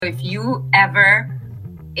if you ever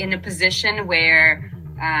in a position where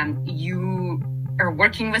you are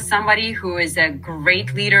working with somebody who is a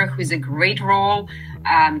great leader, who's a great role,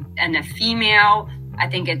 and a female, I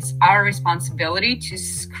think it's our responsibility to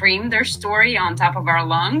scream their story on top of our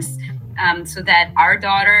lungs, so that our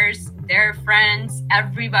daughters, their friends,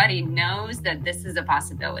 everybody knows that this is a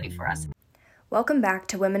possibility for us. Welcome back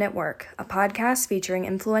to Women at Work, a podcast featuring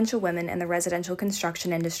influential women in the residential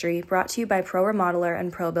construction industry, brought to you by Pro Remodeler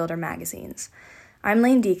and Pro Builder magazines. I'm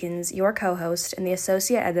Lane Deakins, your co-host and the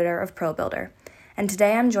associate editor of Pro Builder, and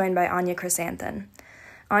today I'm joined by Anya Chrysanthen.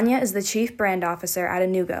 Anya is the chief brand officer at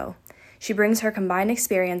Anugo. She brings her combined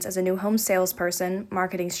experience as a new home salesperson,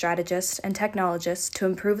 marketing strategist, and technologist to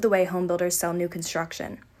improve the way home builders sell new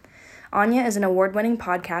construction. Anya is an award-winning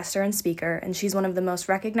podcaster and speaker, and she's one of the most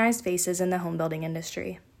recognized faces in the home building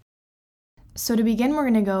industry. So to begin, we're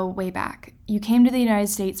going to go way back. You came to the United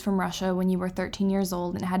States from Russia when you were 13 years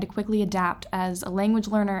old and had to quickly adapt as a language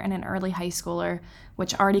learner and an early high schooler,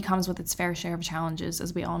 which already comes with its fair share of challenges,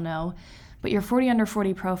 as we all know. But your 40 Under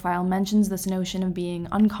 40 profile mentions this notion of being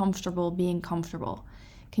uncomfortable being comfortable.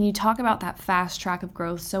 Can you talk about that fast track of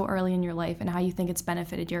growth so early in your life and how you think it's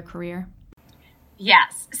benefited your career?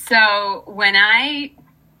 Yes. So when I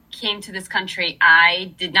came to this country,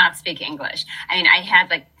 I did not speak English. I mean, I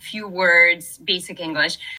had few words, basic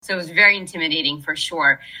English. So it was very intimidating for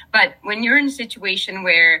sure. But when you're in a situation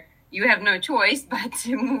where you have no choice but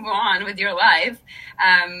to move on with your life,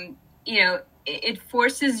 it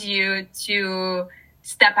forces you to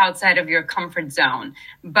step outside of your comfort zone.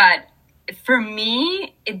 But for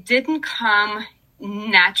me, it didn't come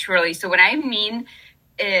naturally. So what I mean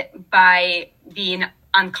by being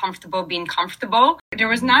uncomfortable, being comfortable, there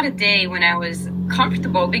was not a day when I was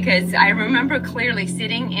comfortable, because I remember clearly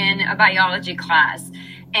sitting in a biology class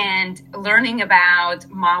and learning about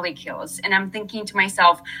molecules. And I'm thinking to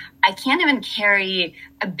myself, I can't even carry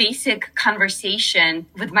a basic conversation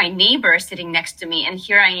with my neighbor sitting next to me. And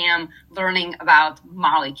here I am learning about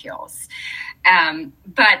molecules.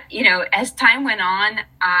 But as time went on,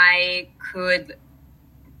 I could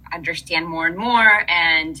understand more and more,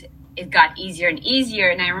 and it got easier and easier.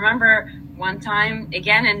 And I remember one time,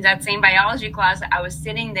 again, in that same biology class, I was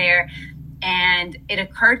sitting there and it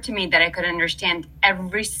occurred to me that I could understand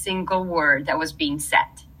every single word that was being said.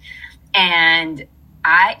 And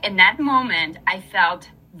in that moment, I felt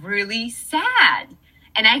really sad.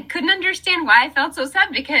 And I couldn't understand why I felt so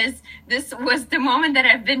sad, because this was the moment that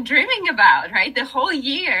I've been dreaming about, right? The whole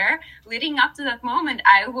year leading up to that moment,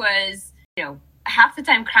 I was, half the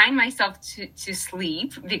time crying myself to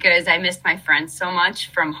sleep because I missed my friends so much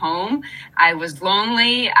from home. I was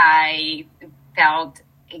lonely. I felt,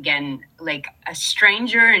 again, like a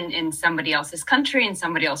stranger in somebody else's country, in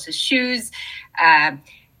somebody else's shoes.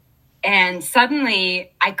 And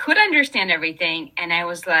suddenly I could understand everything. And I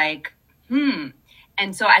was like, And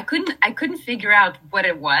so I couldn't figure out what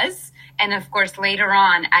it was. And of course, later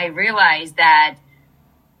on, I realized that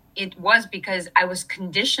it was because I was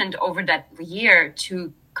conditioned over that year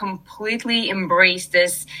to completely embrace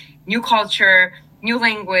this new culture, new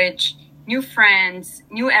language, new friends,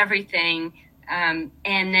 new everything. And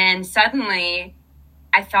then suddenly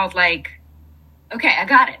I felt like, okay, I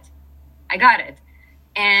got it.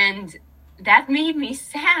 And that made me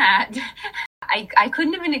sad. I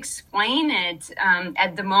couldn't even explain it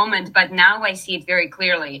at the moment, but now I see it very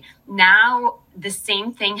clearly. Now the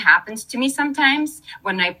same thing happens to me sometimes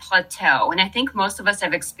when I plateau. And I think most of us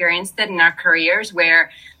have experienced it in our careers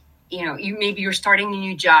where, you're starting a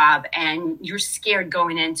new job and you're scared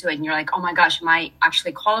going into it. And you're like, oh my gosh, am I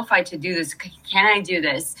actually qualified to do this? Can I do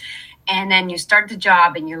this? And then you start the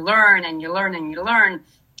job and you learn and you learn and you learn.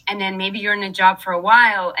 And then maybe you're in a job for a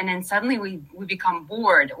while and then suddenly we become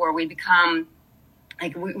bored, or we become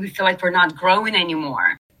we feel like we're not growing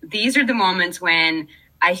anymore. These are the moments when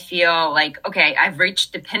I feel like, okay, I've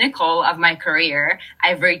reached the pinnacle of my career.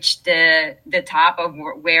 I've reached the top of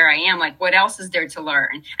where I am. Like, what else is there to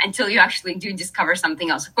learn? Until you actually do discover something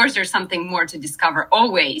else. Of course, there's something more to discover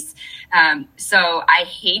always. So I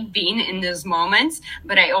hate being in those moments,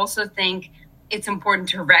 but I also think it's important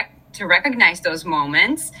to recognize those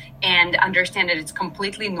moments and understand that it's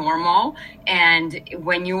completely normal. And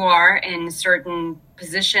when you are in a certain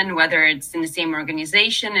position, whether it's in the same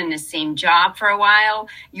organization, in the same job for a while,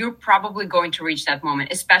 you're probably going to reach that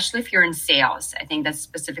moment, especially if you're in sales. I think that's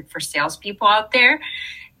specific for salespeople out there.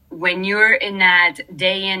 When you're in that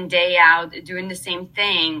day in, day out, doing the same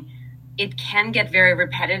thing, it can get very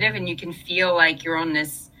repetitive and you can feel like you're on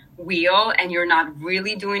this wheel and you're not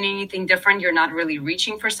really doing anything different. You're not really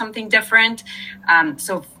reaching for something different.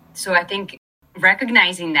 So I think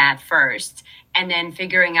recognizing that first, and then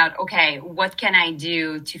figuring out, okay, what can I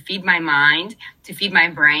do to feed my mind, to feed my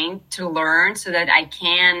brain, to learn so that I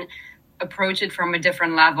can approach it from a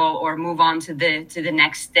different level or move on to the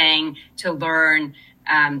next thing to learn.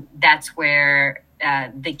 That's where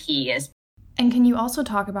the key is. And can you also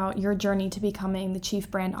talk about your journey to becoming the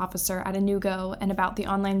Chief Brand Officer at Inugo and about the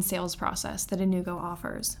online sales process that Inugo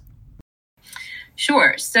offers?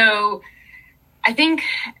 Sure. So I think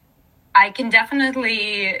I can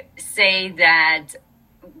definitely say that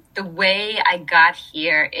the way I got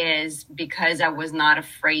here is because I was not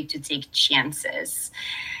afraid to take chances.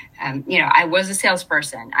 I was a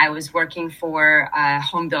salesperson. I was working for a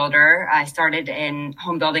home builder. I started in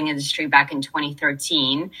home building industry back in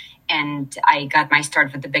 2013, and I got my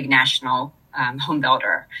start with the big national home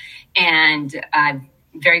builder. And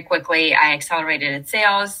very quickly, I accelerated at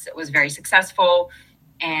sales. It was very successful.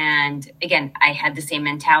 And again, I had the same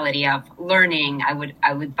mentality of learning.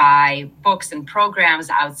 I would buy books and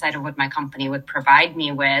programs outside of what my company would provide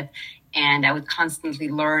me with. And I would constantly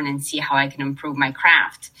learn and see how I can improve my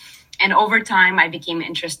craft. And over time, I became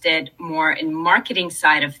interested more in marketing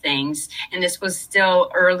side of things. And this was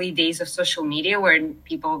still early days of social media where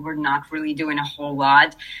people were not really doing a whole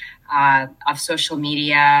lot of social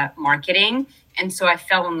media marketing. And so I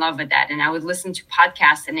fell in love with that. And I would listen to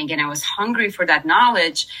podcasts. And again, I was hungry for that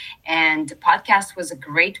knowledge. And podcast was a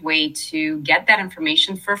great way to get that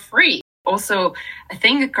information for free. Also, a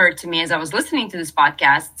thing occurred to me as I was listening to these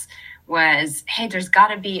podcasts was, hey, there's got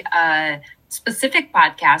to be a specific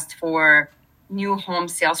podcast for new home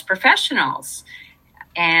sales professionals.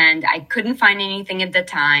 And I couldn't find anything at the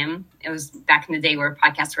time. It was back in the day where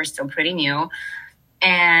podcasts were still pretty new.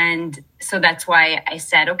 And so that's why I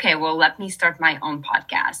said, okay, well, let me start my own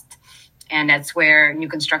podcast. And that's where New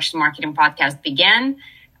Construction Marketing Podcast began.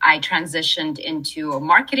 I transitioned into a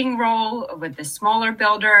marketing role with the smaller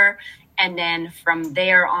builder. And then from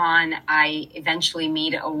there on, I eventually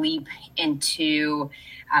made a leap into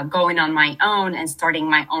going on my own and starting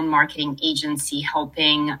my own marketing agency,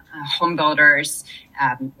 helping home builders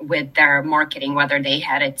with their marketing, whether they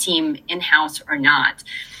had a team in-house or not.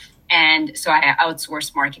 And so I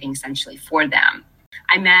outsourced marketing essentially for them.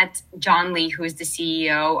 I met John Lee, who is the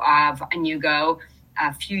CEO of Inugo,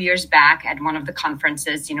 a few years back at one of the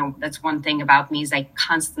conferences. That's one thing about me is I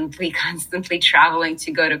constantly traveling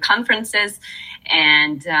to go to conferences.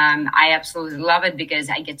 And I absolutely love it because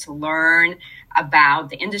I get to learn about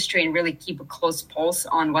the industry and really keep a close pulse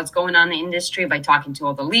on what's going on in the industry by talking to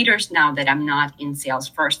all the leaders now that I'm not in sales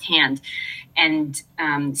firsthand, and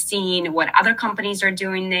seeing what other companies are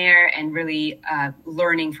doing there and really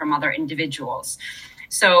learning from other individuals.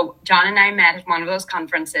 So John and I met at one of those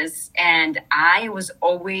conferences, and I was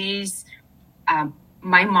always,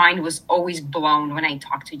 my mind was always blown when I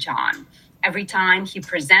talked to John. Every time he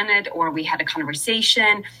presented or we had a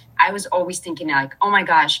conversation, I was always thinking like, oh my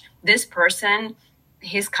gosh, this person,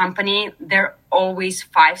 his company, they're always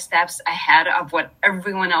 5 steps ahead of what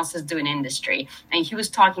everyone else is doing in industry. And he was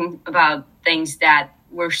talking about things that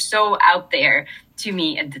were so out there to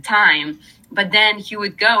me at the time, but then he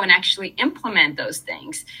would go and actually implement those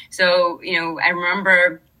things. So, I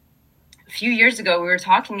remember a few years ago, we were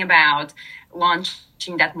talking about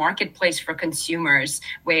launching that marketplace for consumers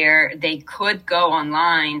where they could go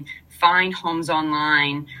online, find homes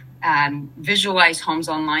online, visualize homes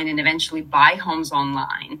online, and eventually buy homes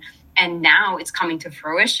online. And now it's coming to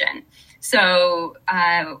fruition. So,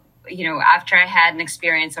 after I had an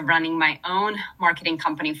experience of running my own marketing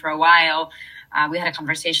company for a while, we had a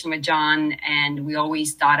conversation with John, and we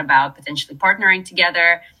always thought about potentially partnering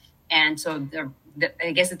together. And so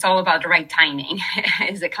I guess it's all about the right timing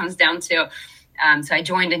as it comes down to. So I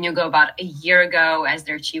joined Inugo about a year ago as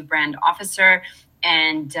their Chief Brand Officer.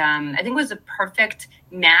 And I think it was a perfect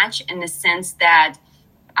match in the sense that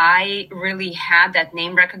I really had that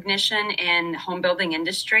name recognition in home building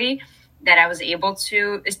industry, that I was able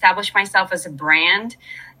to establish myself as a brand.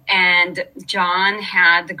 And John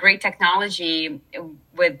had the great technology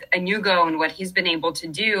with Inugo and what he's been able to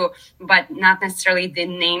do, but not necessarily the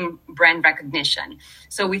name brand recognition.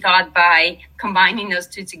 So we thought by combining those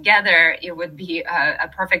two together, it would be a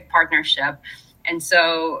perfect partnership. And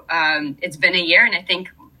so it's been a year, and I think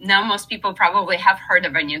now most people probably have heard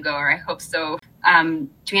of Inugo, or I hope so.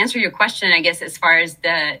 To answer your question, I guess as far as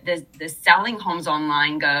the selling homes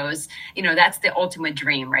online goes, that's the ultimate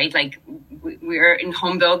dream, right? Like we're in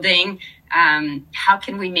home building. How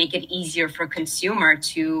can we make it easier for consumer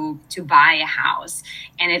to buy a house?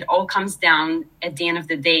 And it all comes down at the end of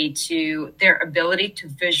the day to their ability to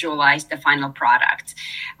visualize the final product.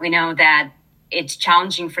 We know that it's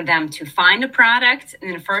challenging for them to find a product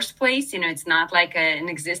in the first place. It's not like an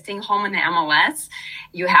existing home in the MLS.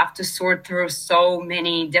 You have to sort through so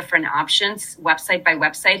many different options, website by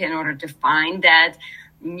website, in order to find that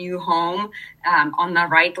new home on the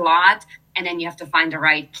right lot. And then you have to find the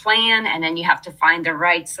right plan, and then you have to find the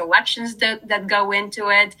right selections that go into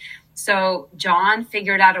it. So John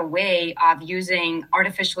figured out a way of using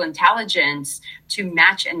artificial intelligence to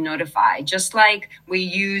match and notify, just like we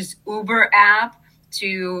use Uber app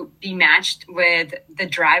to be matched with the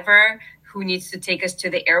driver who needs to take us to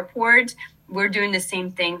the airport. We're doing the same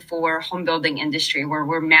thing for home building industry, where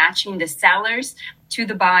we're matching the sellers to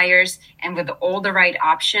the buyers, and with all the right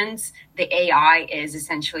options, the AI is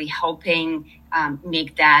essentially helping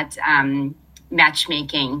make that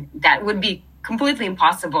matchmaking that would be completely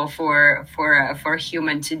impossible for a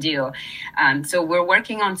human to do. So we're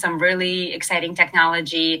working on some really exciting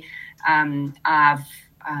technology of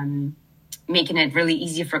making it really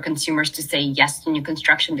easy for consumers to say yes to new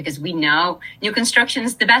construction, because we know new construction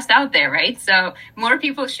is the best out there, right? So more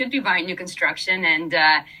people should be buying new construction, and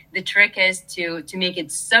the trick is to make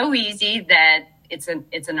it so easy that it's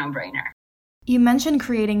a no-brainer. You mentioned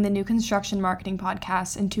creating the New Construction Marketing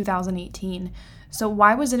Podcast in 2018. So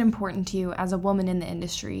why was it important to you as a woman in the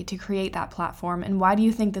industry to create that platform, and why do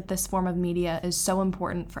you think that this form of media is so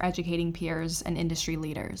important for educating peers and industry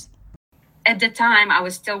leaders? At the time, I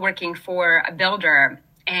was still working for a builder.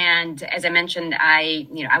 And as I mentioned, I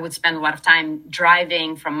would spend a lot of time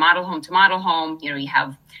driving from model home to model home. You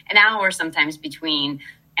have an hour sometimes between.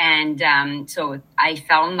 And so I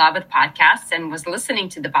fell in love with podcasts and was listening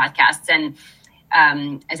to the podcasts. And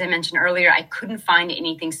as I mentioned earlier, I couldn't find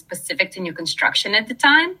anything specific to new construction at the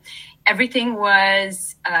time. Everything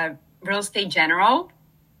was real estate general.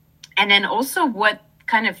 And then also what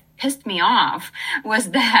kind of pissed me off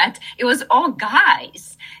was that it was all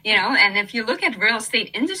guys, and if you look at real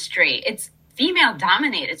estate industry, it's female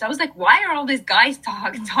dominated. So I was like, why are all these guys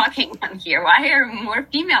talking on here? Why are more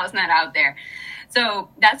females not out there? So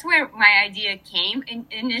that's where my idea came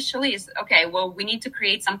initially is, okay, well, we need to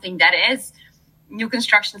create something that is new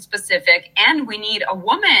construction specific, and we need a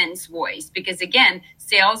woman's voice, because again,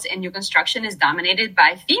 sales and new construction is dominated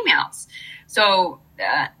by females. So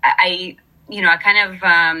I kind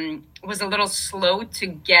of was a little slow to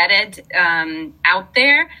get it out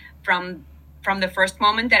there from the first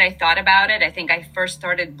moment that I thought about it. I think I first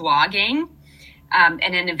started blogging and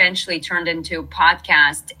then eventually turned into a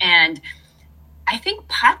podcast. And I think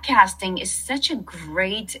podcasting is such a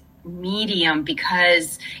great medium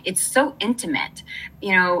because it's so intimate.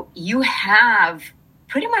 You have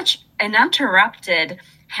pretty much an uninterrupted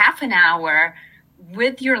half an hour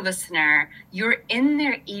with your listener. You're in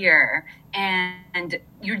their ear and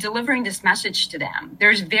you're delivering this message to them.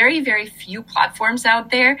 There's very, very few platforms out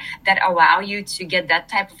there that allow you to get that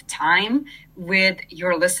type of time with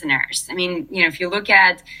your listeners. I mean, if you look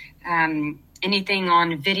at anything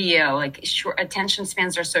on video, like short attention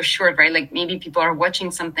spans are so short, right? Like maybe people are watching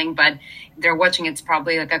something, but they're watching it's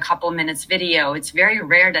probably like a couple minutes video. It's very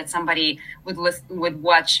rare that somebody would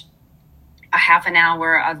watch a half an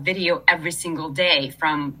hour of video every single day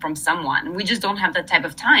from someone. We just don't have that type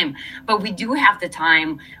of time, but we do have the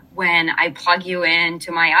time when I plug you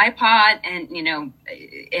into my iPod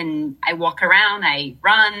and I walk around, I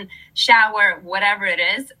run, shower, whatever it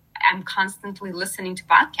is. I'm constantly listening to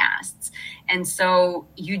podcasts. And so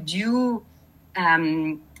you do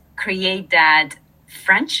create that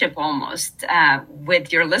friendship almost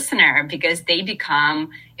with your listener, because they become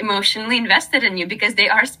emotionally invested in you, because they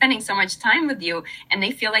are spending so much time with you and they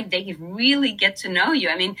feel like they really get to know you.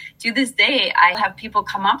 I mean, to this day, I have people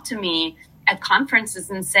come up to me at conferences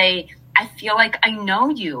and say, I feel like I know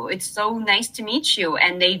you. It's so nice to meet you.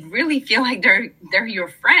 And they really feel like they're your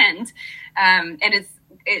friend. And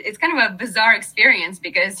it's kind of a bizarre experience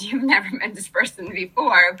because you've never met this person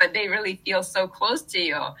before, but they really feel so close to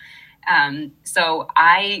you. So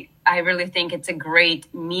I really think it's a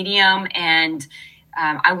great medium, and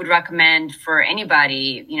I would recommend for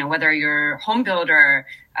anybody, whether you're a home builder,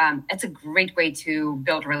 it's a great way to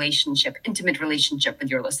build intimate relationship with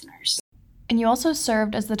your listeners. And you also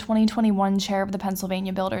served as the 2021 chair of the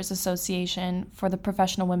Pennsylvania Builders Association for the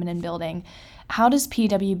Professional Women in Building. How does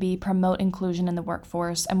PWB promote inclusion in the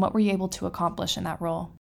workforce, and what were you able to accomplish in that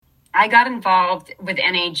role? I got involved with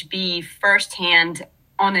NHB firsthand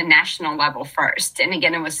on a national level first. And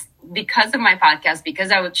again, it was because of my podcast,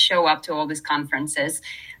 because I would show up to all these conferences.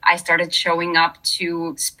 I started showing up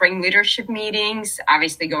to spring leadership meetings,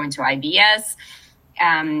 obviously going to IBS,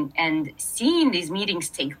 and seeing these meetings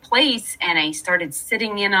take place. And I started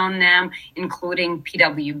sitting in on them, including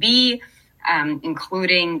PWB.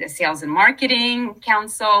 including the Sales and Marketing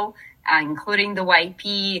Council, including the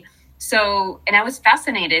YP. So, and I was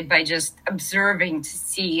fascinated by just observing to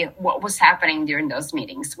see what was happening during those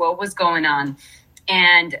meetings, what was going on.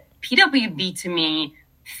 And PWB to me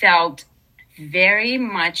felt very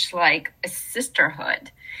much like a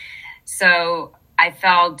sisterhood. So I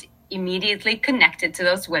felt immediately connected to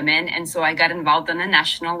those women. And so I got involved on a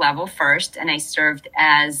national level first, and I served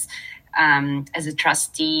as a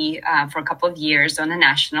trustee for a couple of years on a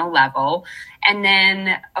national level. And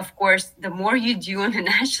then, of course, the more you do on a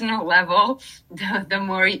national level,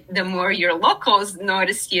 the more your locals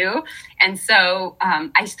notice you. And so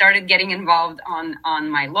I started getting involved on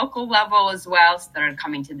my local level as well, started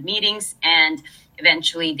coming to the meetings, and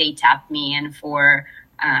eventually they tapped me in for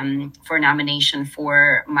nomination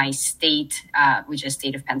for my state, which is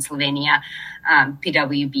state of Pennsylvania,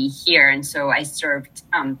 PWB here. And so I served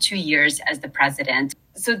 2 years as the president.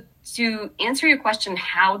 So to answer your question,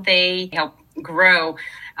 how they help grow,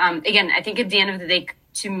 again, I think at the end of the day,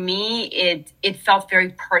 to me, it felt very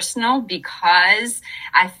personal because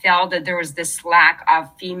I felt that there was this lack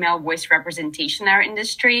of female voice representation in our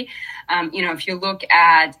industry. If you look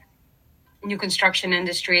at new construction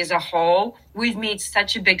industry as a whole, we've made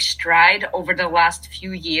such a big stride over the last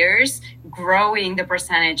few years, growing the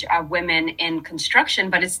percentage of women in construction,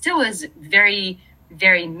 but it still is very,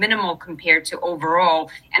 very minimal compared to overall.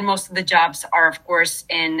 And most of the jobs are, of course,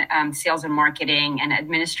 in sales and marketing and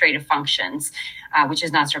administrative functions, which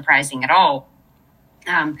is not surprising at all.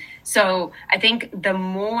 So I think the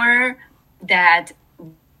more that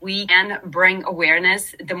we can bring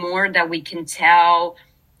awareness, the more that we can tell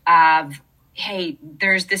of, hey,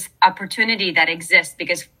 there's this opportunity that exists.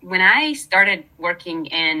 Because when I started working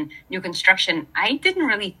in new construction, I didn't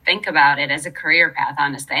really think about it as a career path,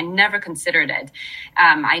 honestly. I never considered it.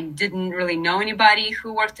 I didn't really know anybody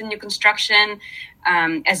who worked in new construction.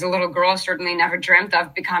 As a little girl, certainly never dreamt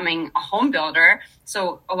of becoming a home builder.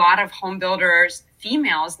 So a lot of home builders,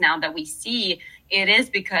 females now that we see, it is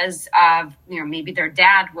because of, maybe their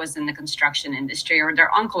dad was in the construction industry or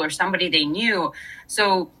their uncle or somebody they knew.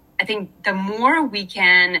 So I think the more we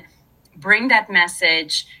can bring that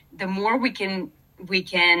message, the more we can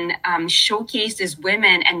showcase these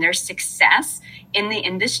women and their success in the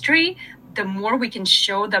industry, the more we can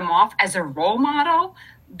show them off as a role model,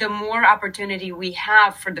 the more opportunity we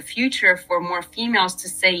have for the future for more females to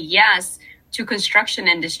say yes to construction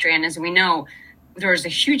industry. And as we know, there's a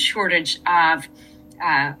huge shortage of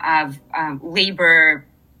labor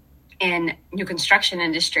in new construction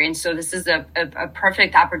industry. And so this is a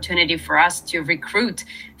perfect opportunity for us to recruit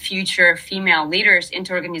future female leaders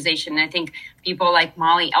into organization. And I think people like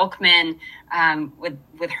Molly Elkman,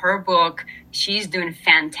 with her book, she's doing a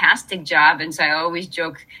fantastic job. And so I always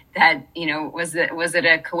joke that, was it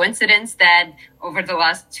a coincidence that over the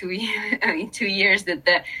last 2 years that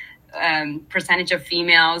the percentage of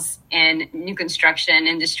females in new construction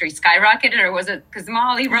industry skyrocketed, or was it because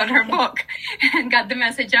Molly wrote her book and got the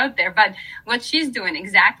message out there? But what she's doing,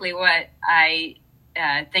 exactly what I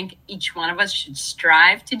think each one of us should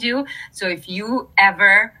strive to do. So if you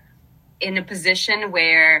ever in a position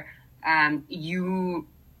where you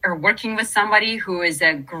are working with somebody who is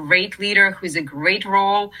a great leader, who's a great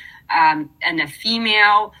role, and a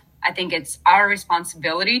female, I think it's our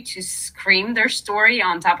responsibility to scream their story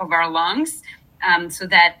on top of our lungs, so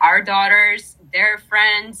that our daughters, their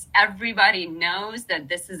friends, everybody knows that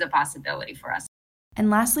this is a possibility for us.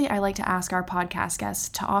 And lastly, I like to ask our podcast guests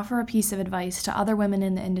to offer a piece of advice to other women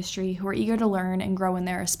in the industry who are eager to learn and grow in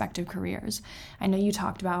their respective careers. I know you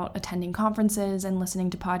talked about attending conferences and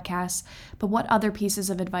listening to podcasts, but what other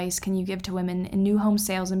pieces of advice can you give to women in new home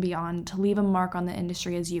sales and beyond to leave a mark on the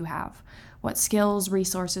industry as you have? What skills,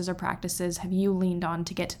 resources, or practices have you leaned on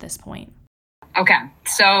to get to this point? Okay,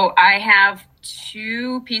 so I have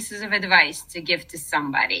 2 pieces of advice to give to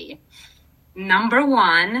somebody. Number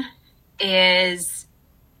 1 is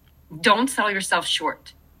don't sell yourself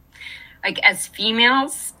short. Like, as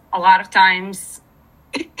females, a lot of times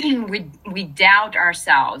we doubt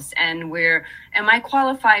ourselves and am I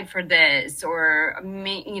qualified for this? Or,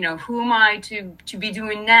 who am I to be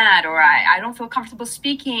doing that? Or I don't feel comfortable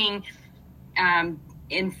speaking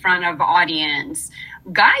in front of audience.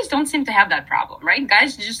 Guys don't seem to have that problem, right?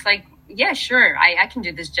 Guys are just like, yeah, sure, I can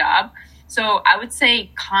do this job. So I would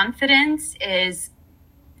say confidence is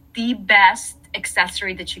the best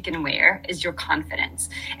accessory that you can wear, is your confidence.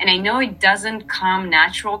 And I know it doesn't come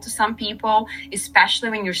natural to some people, especially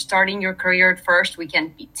when you're starting your career at first. We can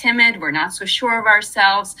be timid. We're not so sure of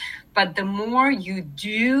ourselves. But the more you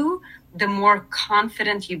do, the more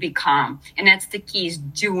confident you become. And that's the key, is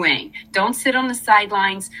doing. Don't sit on the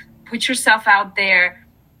sidelines. put yourself out there.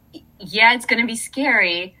 Yeah, it's going to be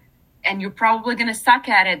scary, and you're probably going to suck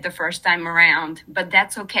at it the first time around, but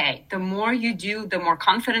that's okay. The more you do, the more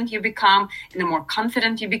confident you become, and the more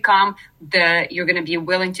confident you become, you're going to be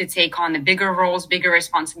willing to take on the bigger roles, bigger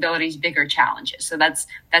responsibilities, bigger challenges. So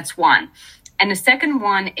that's one. And the second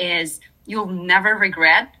one is you'll never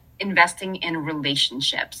regret investing in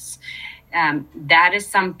relationships. That is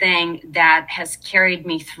something that has carried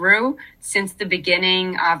me through since the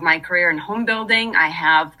beginning of my career in home building. I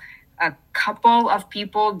have a couple of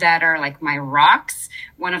people that are like my rocks.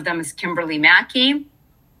 One of them is Kimberly Mackey.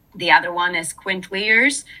 The other one is Quint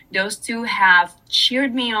Lears. Those two have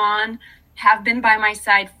cheered me on, have been by my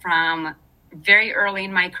side from very early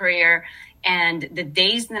in my career. And the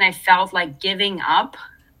days that I felt like giving up,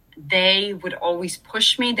 they would always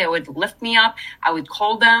push me. They would lift me up. I would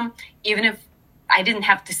call them, even if I didn't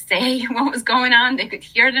have to say what was going on. They could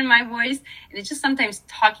hear it in my voice. And it's just sometimes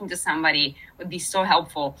talking to somebody would be so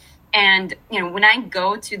helpful. And, when I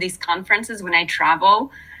go to these conferences, when I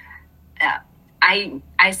travel,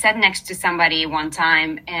 I sat next to somebody one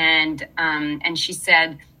time and she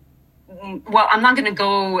said, well, I'm not going to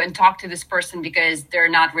go and talk to this person because they're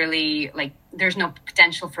not really there's no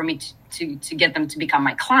potential for me to get them to become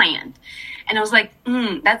my client. And I was like,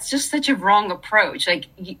 that's just such a wrong approach.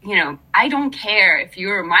 I don't care if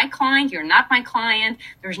you're my client, you're not my client.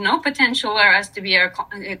 There's no potential for us to be a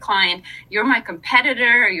client. You're my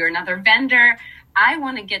competitor, you're another vendor. I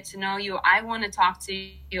want to get to know you. I want to talk to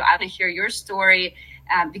you. I want to hear your story.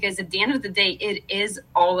 Because at the end of the day, it is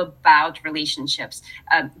all about relationships.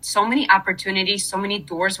 So many opportunities, so many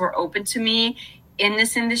doors were open to me in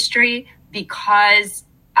this industry because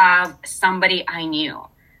of somebody I knew,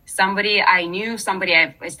 somebody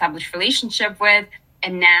I've established relationship with.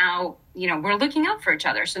 And now, we're looking out for each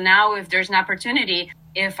other. So now if there's an opportunity,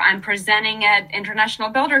 if I'm presenting at International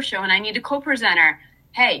Builder Show and I need a co-presenter,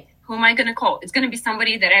 hey, who am I going to call? It's going to be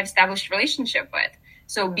somebody that I've established a relationship with.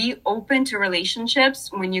 So be open to relationships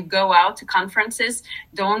when you go out to conferences.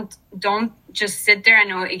 Don't just sit there. I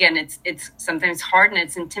know, again, it's sometimes hard and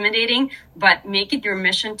it's intimidating, but make it your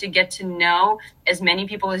mission to get to know as many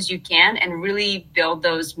people as you can and really build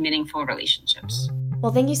those meaningful relationships.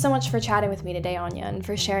 Well, thank you so much for chatting with me today, Anya, and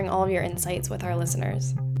for sharing all of your insights with our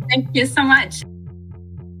listeners. Thank you so much.